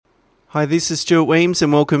Hi, this is Stuart Weems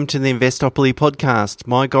and welcome to the Investopoly podcast.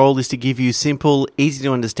 My goal is to give you simple, easy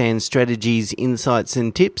to understand strategies, insights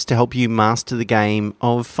and tips to help you master the game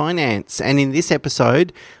of finance. And in this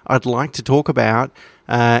episode, I'd like to talk about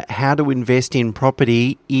how to invest in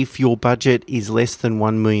property if your budget is less than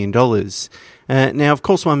 $1 million. Now, of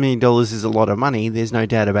course, $1 million is a lot of money, there's no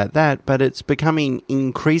doubt about that, but it's becoming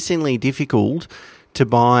increasingly difficult to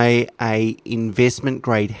buy a investment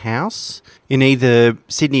grade house in either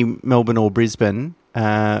Sydney, Melbourne or Brisbane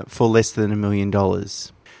for less than $1 million.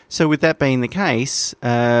 So with that being the case,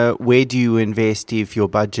 where do you invest if your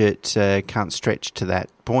budget can't stretch to that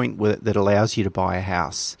point that allows you to buy a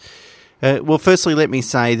house? Well, firstly, let me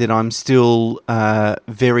say that I'm still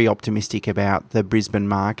very optimistic about the Brisbane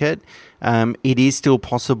market. It is still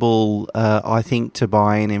possible, I think, to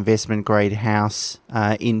buy an investment grade house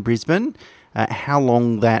in Brisbane. How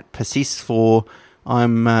long that persists for,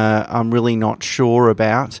 I'm really not sure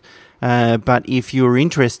about. But if you're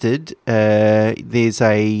interested, there's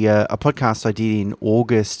a podcast I did in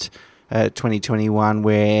August 2021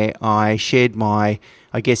 where I shared my,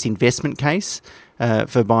 investment case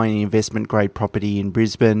for buying an investment grade property in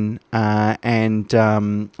Brisbane. And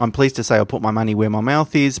I'm pleased to say I put my money where my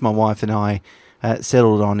mouth is. My wife and I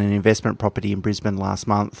settled on an investment property in Brisbane last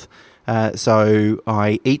month. So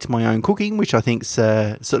I eat my own cooking, which I think is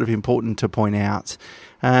sort of important to point out.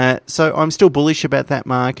 So I'm still bullish about that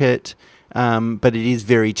market, but it is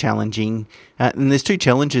very challenging. And there's two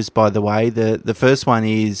challenges, by the way. The first one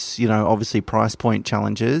is, obviously price point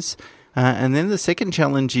challenges. And then the second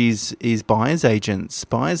challenge is buyer's agents.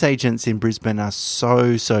 Buyer's agents in Brisbane are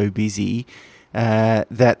so busy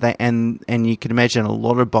that they and you can imagine a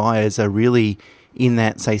lot of buyers are really in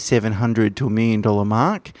that, say, $700,000 to $1 million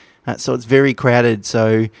mark. So it's very crowded.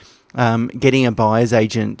 So getting a buyer's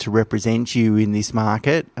agent to represent you in this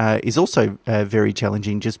market is also very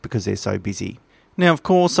challenging just because they're so busy. Now, of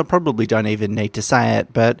course, I probably don't even need to say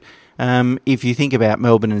it, but if you think about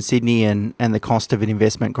Melbourne and Sydney and the cost of an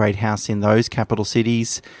investment grade house in those capital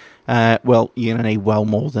cities, you're going to need well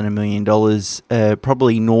more than $1 million,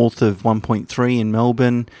 probably north of 1.3 in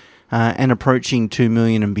Melbourne. And approaching 2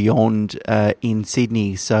 million and beyond in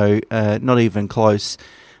Sydney, so not even close.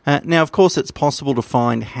 Now, of course, it's possible to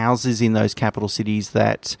find houses in those capital cities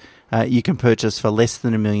that you can purchase for less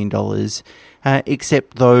than $1 million,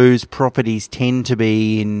 except those properties tend to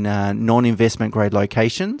be in non-investment grade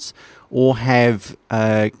locations or have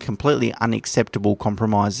completely unacceptable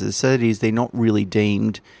compromises. So that is, they're not really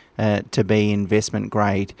deemed to be investment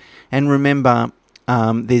grade. And remember,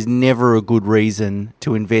 there's never a good reason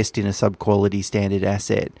to invest in a sub-quality standard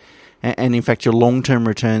asset. And in fact, your long-term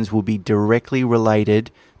returns will be directly related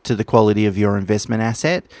to the quality of your investment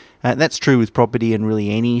asset. That's true with property and really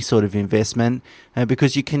any sort of investment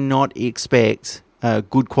because you cannot expect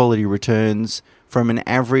good quality returns from an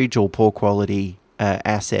average or poor quality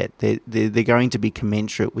asset. They're going to be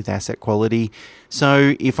commensurate with asset quality.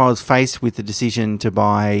 So if I was faced with the decision to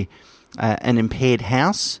buy an impaired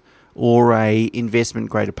house or a investment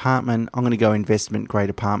grade apartment, I'm going to go investment grade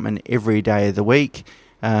apartment every day of the week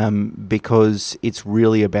because it's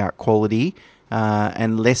really about quality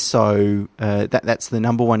and less so that's the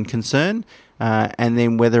number one concern. And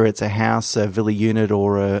then whether it's a house, a villa unit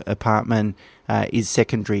or a apartment is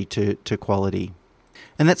secondary to quality.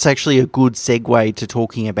 And that's actually a good segue to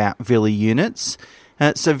talking about villa units.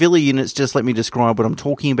 So villa units, just let me describe what I'm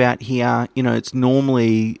talking about here. It's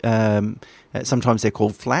normally, sometimes they're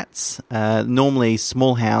called flats, normally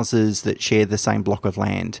small houses that share the same block of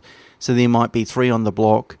land. So there might be 3 on the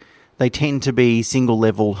block. They tend to be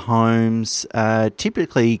single-level homes,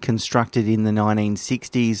 typically constructed in the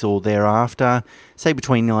 1960s or thereafter, say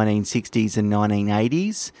between 1960s and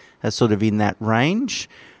 1980s, sort of in that range.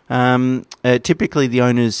 Typically, the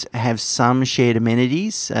owners have some shared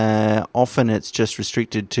amenities. Often it's just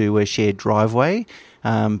restricted to a shared driveway,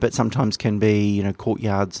 but sometimes can be,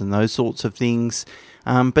 courtyards and those sorts of things.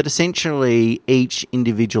 But essentially, each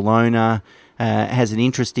individual owner has an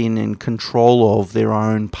interest in and control of their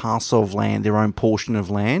own parcel of land, their own portion of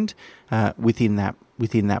land within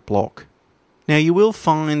that block. Now, you will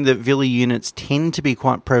find that villa units tend to be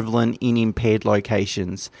quite prevalent in impaired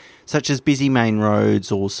locations, such as busy main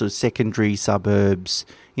roads or sort of secondary suburbs,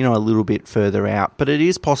 a little bit further out. But it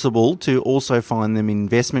is possible to also find them in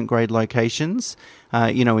investment grade locations,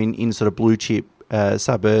 in sort of blue chip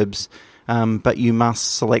suburbs, but you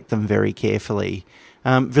must select them very carefully.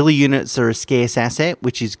 Villa units are a scarce asset,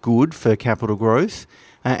 which is good for capital growth.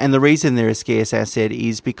 And the reason they're a scarce asset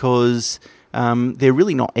is because they're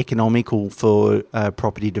really not economical for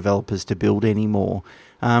property developers to build anymore.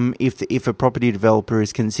 If a property developer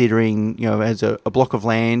is considering, as a block of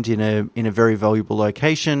land in a very valuable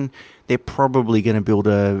location, they're probably going to build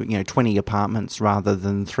 20 apartments rather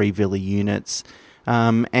than 3 villa units.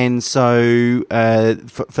 And so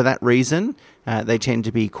for that reason, they tend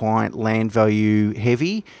to be quite land value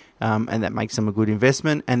heavy, and that makes them a good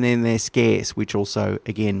investment. And then they're scarce, which also,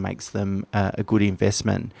 again, makes them a good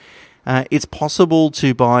investment. It's possible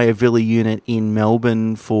to buy a villa unit in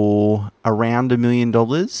Melbourne for around $1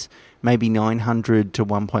 million, maybe 900 to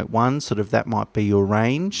 1.1, sort of that might be your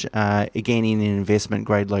range, again in an investment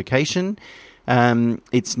grade location.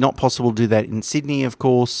 It's not possible to do that in Sydney, of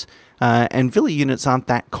course, and villa units aren't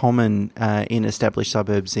that common in established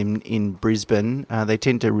suburbs in Brisbane. They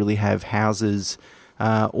tend to really have houses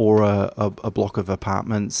or a block of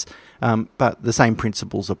apartments, but the same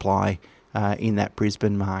principles apply in that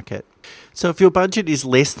Brisbane market. So if your budget is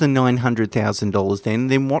less than $900,000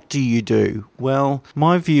 then what do you do? Well,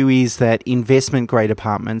 my view is that investment-grade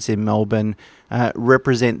apartments in Melbourne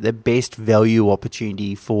represent the best value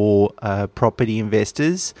opportunity for property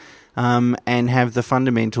investors and have the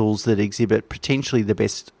fundamentals that exhibit potentially the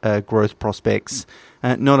best growth prospects,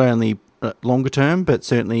 not only longer term, but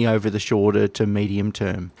certainly over the shorter to medium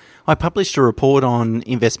term. I published a report on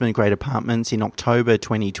investment-grade apartments in October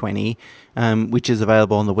 2020, which is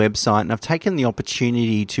available on the website, and I've taken the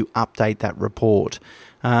opportunity to update that report.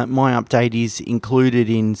 My update is included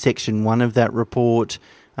in section 1 of that report.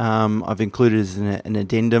 I've included as an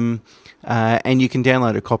addendum, and you can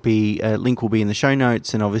download a copy. A link will be in the show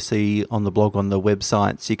notes and obviously on the blog on the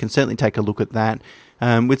website, so you can certainly take a look at that.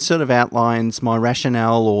 Which sort of outlines my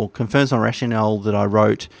rationale or confirms my rationale that I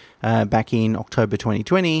wrote back in October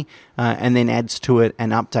 2020 and then adds to it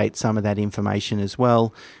and updates some of that information as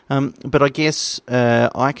well. But I guess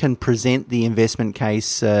I can present the investment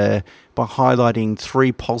case by highlighting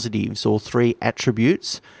 3 positives or 3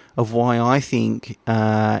 attributes of why I think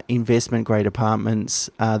investment-grade apartments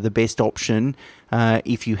are the best option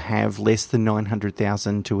if you have less than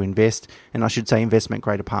 $900,000 to invest, and I should say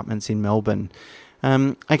investment-grade apartments in Melbourne.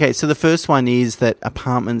 Okay, so the first one is that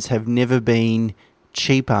apartments have never been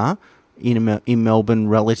cheaper in Melbourne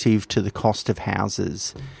relative to the cost of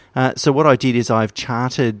houses. So what I did is I've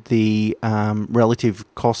charted the relative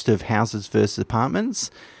cost of houses versus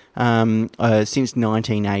apartments since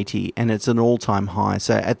 1980, and it's an all-time high.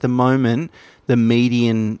 So at the moment, the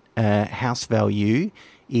median house value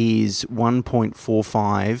is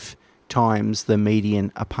 1.45 times the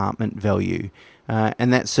median apartment value.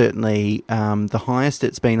 And that's certainly the highest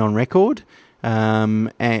it's been on record,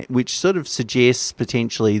 which sort of suggests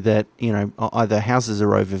potentially that, either houses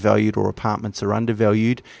are overvalued or apartments are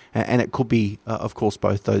undervalued, and it could be, of course,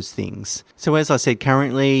 both those things. So as I said,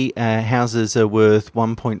 currently houses are worth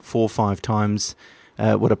 1.45 times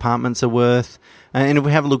what apartments are worth. And if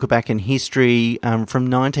we have a look back in history, from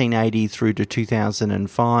 1980 through to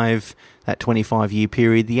 2005, that 25-year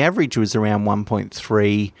period, the average was around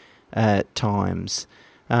 1.3 times.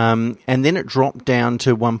 And then it dropped down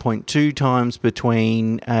to 1.2 times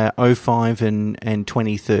between 05 and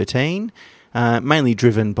 2013, mainly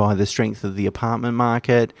driven by the strength of the apartment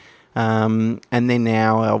market. And then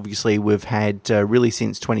now, obviously, we've had really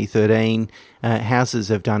since 2013, houses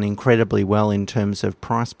have done incredibly well in terms of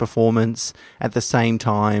price performance. At the same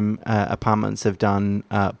time, apartments have done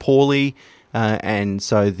poorly. And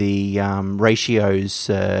so the ratios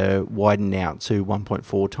widen out to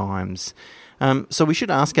 1.4 times. So we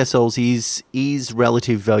should ask ourselves, is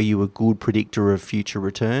relative value a good predictor of future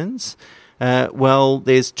returns? Well,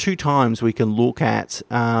 there's 2 times we can look at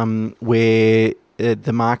where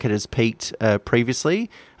the market has peaked previously,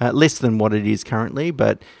 less than what it is currently,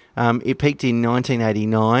 but it peaked in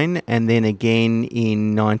 1989 and then again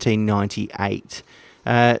in 1998.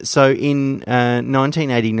 So in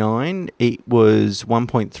 1989, it was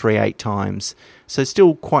 1.38 times. So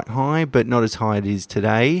still quite high, but not as high as it is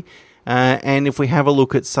today. And if we have a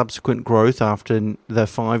look at subsequent growth after the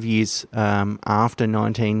 5 years after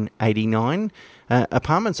 1989,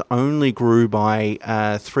 apartments only grew by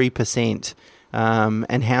 3%,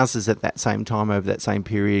 and houses at that same time over that same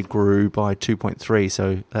period grew by 2.3%,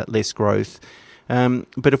 so less growth.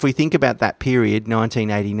 But if we think about that period,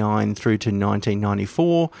 1989 through to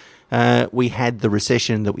 1994, we had the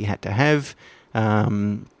recession that we had to have,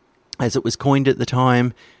 as it was coined at the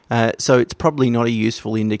time. So it's probably not a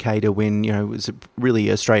useful indicator when, it was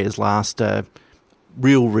really Australia's last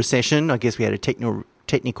real recession. I guess we had a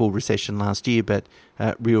technical recession last year, but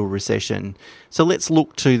real recession. So let's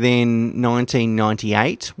look to then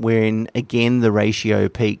 1998, when again the ratio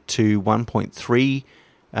peaked to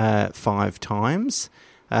 1.35 times.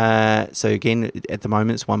 So again, at the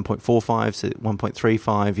moment it's 1.45, so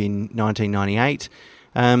 1.35 in 1998.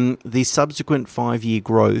 The subsequent 5-year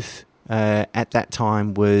growth at that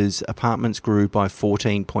time was apartments grew by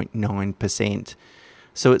 14.9%.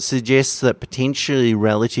 So it suggests that potentially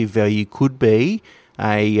relative value could be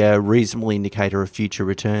a reasonable indicator of future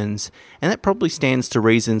returns. And that probably stands to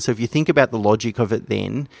reason. So if you think about the logic of it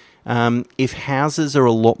then, if houses are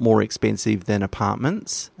a lot more expensive than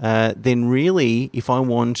apartments, then really if I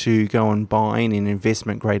want to go and buy in an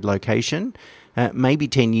investment grade location, maybe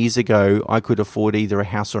 10 years ago I could afford either a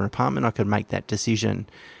house or an apartment, I could make that decision.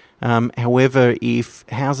 However, if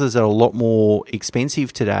houses are a lot more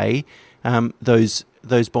expensive today, those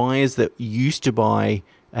buyers that used to buy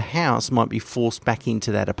a house might be forced back into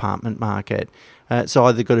that apartment market. So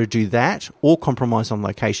either got to do that or compromise on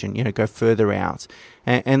location, go further out.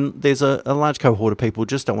 And there's a large cohort of people who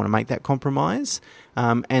just don't want to make that compromise,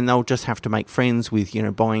 and they'll just have to make friends with,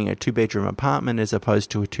 buying a 2-bedroom apartment as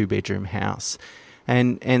opposed to a 2-bedroom house.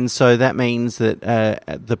 And so that means that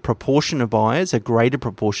the proportion of buyers, a greater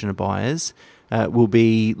proportion of buyers, will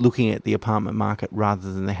be looking at the apartment market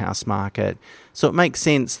rather than the house market. So it makes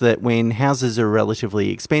sense that when houses are relatively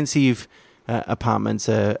expensive, apartments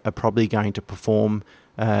are probably going to perform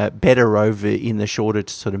better over in the shorter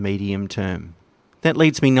to sort of medium term. That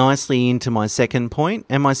leads me nicely into my second point.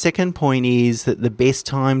 And my second point is that the best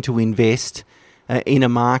time to invest in a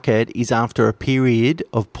market is after a period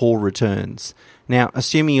of poor returns. Now,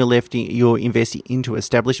 assuming you're investing into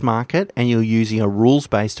established market and you're using a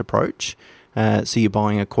rules-based approach, so you're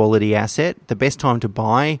buying a quality asset, the best time to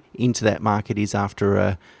buy into that market is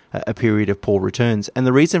after a period of poor returns. And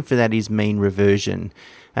the reason for that is mean reversion.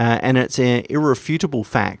 And it's an irrefutable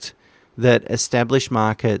fact that established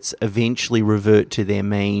markets eventually revert to their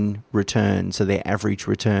mean return, so their average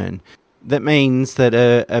return. That means that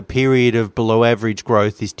a period of below average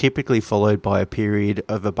growth is typically followed by a period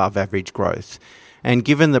of above average growth. And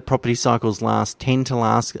given that property cycles tend to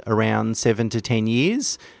last around 7 to 10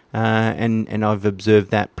 years, and I've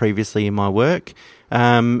observed that previously in my work,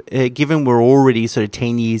 given we're already sort of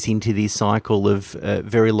 10 years into this cycle of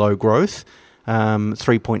very low growth,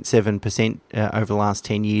 3.7% over the last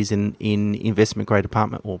 10 years in investment grade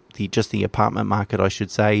apartment, or just the apartment market, I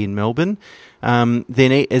should say, in Melbourne.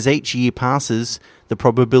 Then as each year passes, the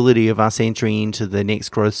probability of us entering into the next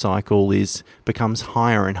growth cycle becomes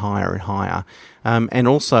higher and higher and higher. And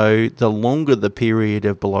also, the longer the period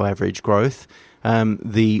of below average growth,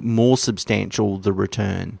 the more substantial the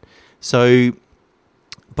return. So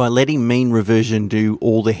by letting mean reversion do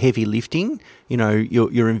all the heavy lifting,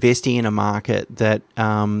 you're investing in a market that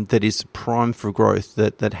is primed for growth,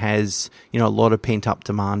 that has a lot of pent up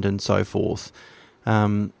demand and so forth.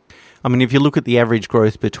 If you look at the average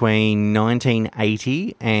growth between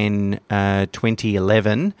 1980 and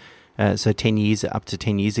 2011, so 10 years up to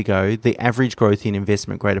 10 years ago, the average growth in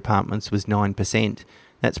investment grade apartments was 9%.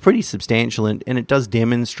 That's pretty substantial, and it does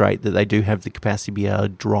demonstrate that they do have the capacity to be able to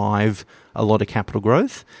drive a lot of capital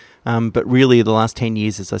growth. But really, the last 10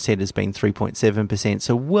 years, as I said, has been 3.7%,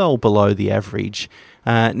 so well below the average.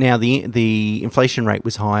 Now, the inflation rate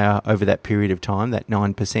was higher over that period of time, that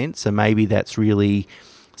 9%, so maybe that's really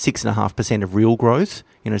 6.5% of real growth,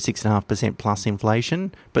 6.5% plus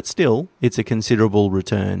inflation, but still, it's a considerable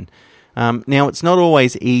return. Now, it's not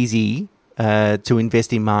always easy to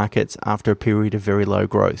invest in markets after a period of very low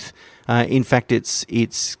growth. In fact, it's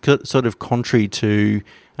sort of contrary to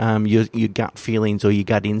your gut feelings or your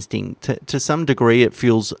gut instinct. To some degree, it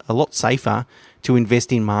feels a lot safer to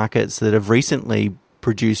invest in markets that have recently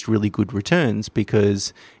produced really good returns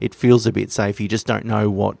because it feels a bit safe. You just don't know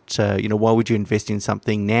why would you invest in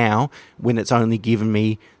something now when it's only given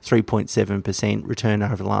me 3.7% return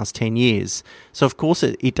over the last 10 years? So, of course,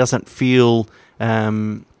 it doesn't feel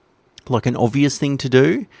like an obvious thing to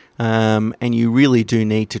do, and you really do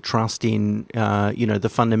need to trust in the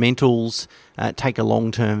fundamentals, take a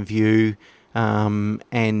long-term view,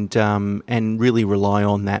 and really rely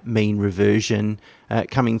on that mean reversion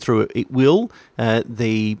coming through. It will.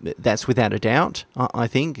 That's without a doubt. I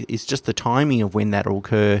think it's just the timing of when that will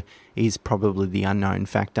occur is probably the unknown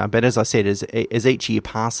factor. But as I said, as each year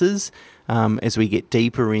passes, as we get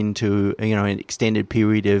deeper into an extended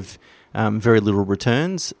period of very little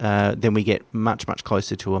returns, then we get much, much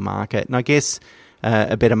closer to a market. And I guess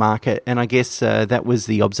a better market. And I guess that was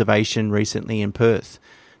the observation recently in Perth.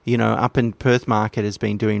 Up in Perth market has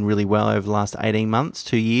been doing really well over the last 18 months,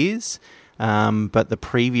 2 years. But the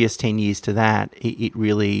previous 10 years to that, it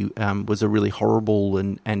really was a really horrible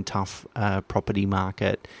and tough property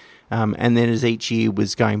market. And then as each year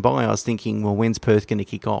was going by, I was thinking, well, when's Perth going to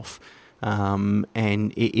kick off?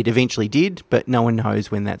 and it eventually did, but no one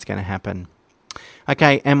knows when that's going to happen.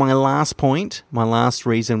 Okay, and my last point, my last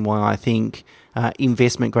reason why I think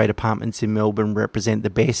investment-grade apartments in Melbourne represent the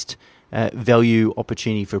best value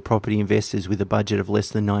opportunity for property investors with a budget of less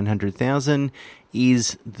than $900,000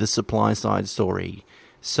 is the supply side story.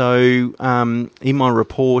 So in my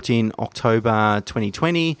report in October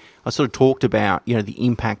 2020, I sort of talked about, the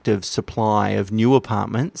impact of supply of new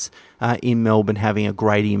apartments in Melbourne having a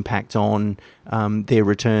great impact on their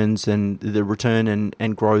returns and the return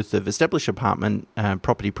and growth of established apartment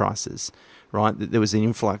property prices, right? There was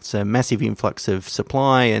a massive influx of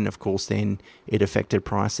supply, and of course then it affected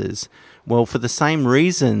prices. Well, for the same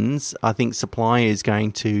reasons, I think supply is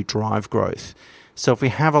going to drive growth. So if we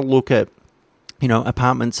have a look at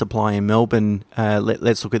apartment supply in Melbourne,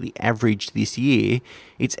 let's look at the average this year.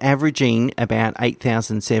 It's averaging about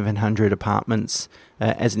 8,700 apartments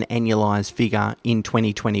as an annualised figure in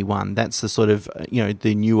 2021. That's the sort of,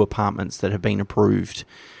 the new apartments that have been approved.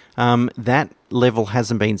 That level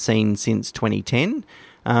hasn't been seen since 2010,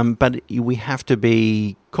 but we have to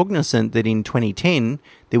be cognizant that in 2010,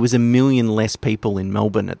 there was 1 million less people in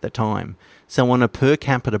Melbourne at the time. So on a per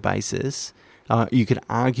capita basis, you could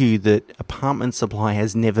argue that apartment supply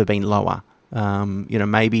has never been lower.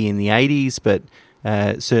 Maybe in the 80s, but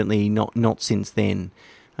certainly not since then.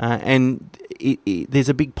 And there's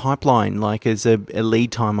a big pipeline, there's a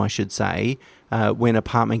lead time, I should say, when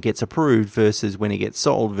apartment gets approved versus when it gets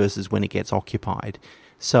sold versus when it gets occupied.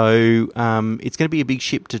 So it's going to be a big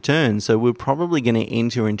ship to turn. So we're probably going to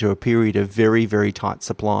enter into a period of very, very tight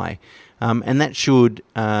supply. And that should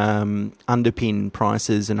underpin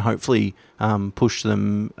prices and hopefully push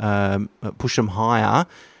them higher.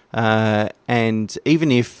 And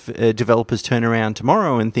even if developers turn around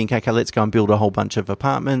tomorrow and think, okay, let's go and build a whole bunch of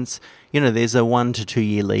apartments, there's a 1 to 2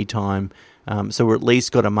 year lead time. So we're at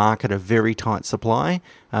least got a market of very tight supply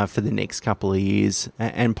for the next couple of years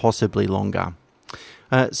and possibly longer.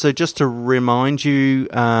 So just to remind you,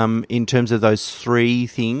 in terms of those three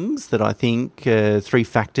things that I think, three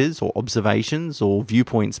factors or observations or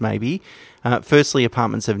viewpoints maybe. Firstly,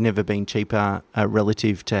 apartments have never been cheaper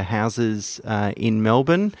relative to houses in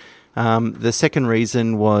Melbourne. The second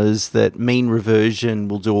reason was that mean reversion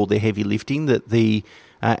will do all the heavy lifting, that the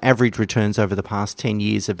average returns over the past 10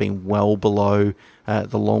 years have been well below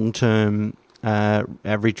the long-term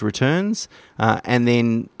average returns, and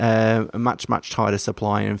then a much tighter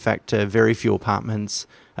supply. In fact, very few apartments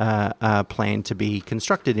are planned to be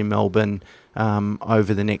constructed in Melbourne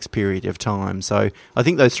over the next period of time. So I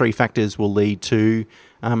think those three factors will lead to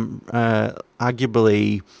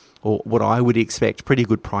arguably, or what I would expect, pretty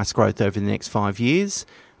good price growth over the next 5 years.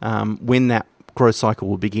 When that growth cycle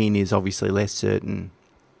will begin is obviously less certain.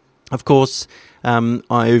 Of course,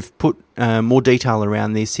 I've put more detail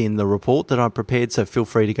around this in the report that I prepared, so feel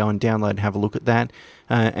free to go and download and have a look at that.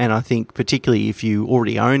 And I think particularly if you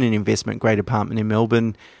already own an investment-grade apartment in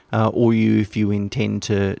Melbourne, or if you intend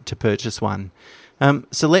to purchase one.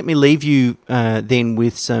 So let me leave you then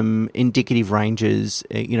with some indicative ranges,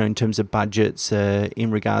 in terms of budgets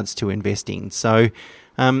in regards to investing. So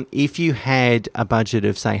if you had a budget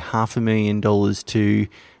of, say, $500,000 to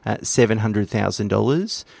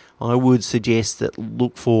 $700,000, I would suggest that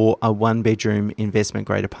look for a one-bedroom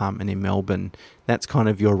investment-grade apartment in Melbourne. That's kind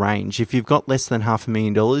of your range. If you've got less than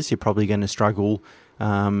 $500,000, you're probably going to struggle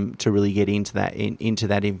to really get into that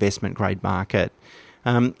investment-grade market.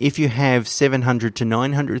 If you have $700,000 to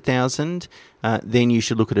 $900,000, then you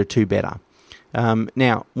should look at a two-bedder.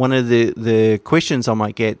 Now, one of the questions I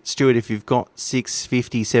might get, Stuart, if you've got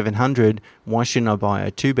 $650,000, $700,000, why shouldn't I buy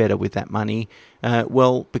a two-bedder with that money?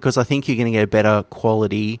 Well, because I think you're going to get a better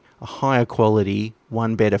quality, a higher quality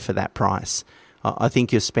one-bedder for that price. I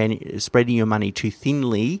think you're spreading your money too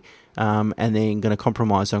thinly, and then going to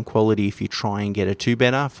compromise on quality if you try and get a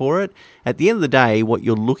two-bedder for it. At the end of the day, what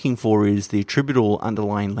you're looking for is the attributable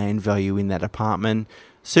underlying land value in that apartment.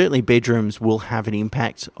 Certainly bedrooms will have an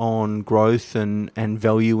impact on growth and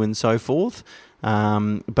value and so forth,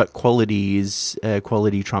 but quality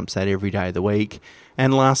trumps that every day of the week.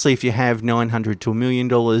 And lastly, if you have $900,000 to $1 million,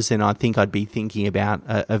 then I think I'd be thinking about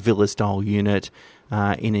a villa-style unit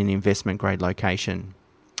in an investment-grade location.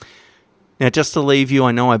 Now, just to leave you,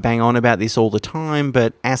 I know I bang on about this all the time,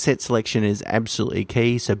 but asset selection is absolutely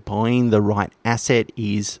key. So buying the right asset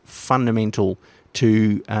is fundamental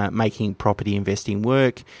to making property investing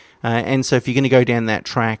work. And so if you're going to go down that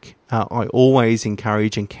track, I always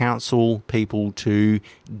encourage and counsel people to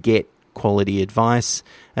get quality advice.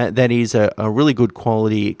 That is a really good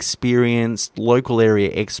quality, experienced, local area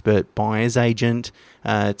expert buyer's agent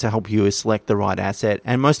to help you select the right asset.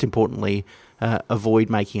 And most importantly, avoid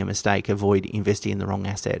making a mistake, avoid investing in the wrong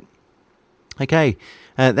asset. Okay,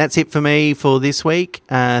 that's it for me for this week.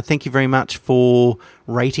 Thank you very much for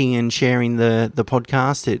rating and sharing the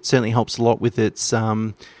podcast. It certainly helps a lot with its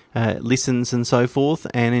listens and so forth.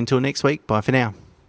 And until next week, bye for now.